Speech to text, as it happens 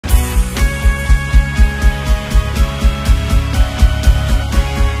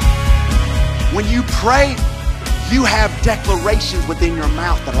When you pray, you have declarations within your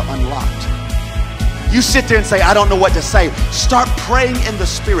mouth that are unlocked. You sit there and say, I don't know what to say. Start praying in the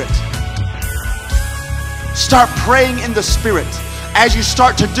Spirit. Start praying in the Spirit. As you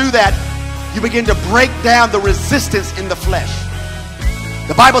start to do that, you begin to break down the resistance in the flesh.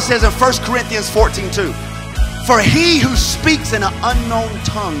 The Bible says in 1 Corinthians 14:2, for he who speaks in an unknown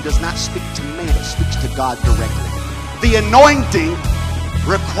tongue does not speak to man, but speaks to God directly. The anointing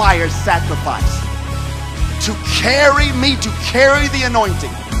requires sacrifice. To carry me, to carry the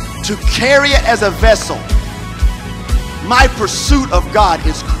anointing, to carry it as a vessel. My pursuit of God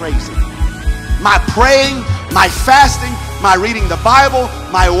is crazy. My praying, my fasting, my reading the Bible,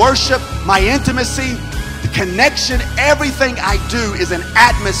 my worship, my intimacy, the connection, everything I do is an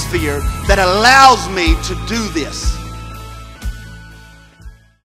atmosphere that allows me to do this.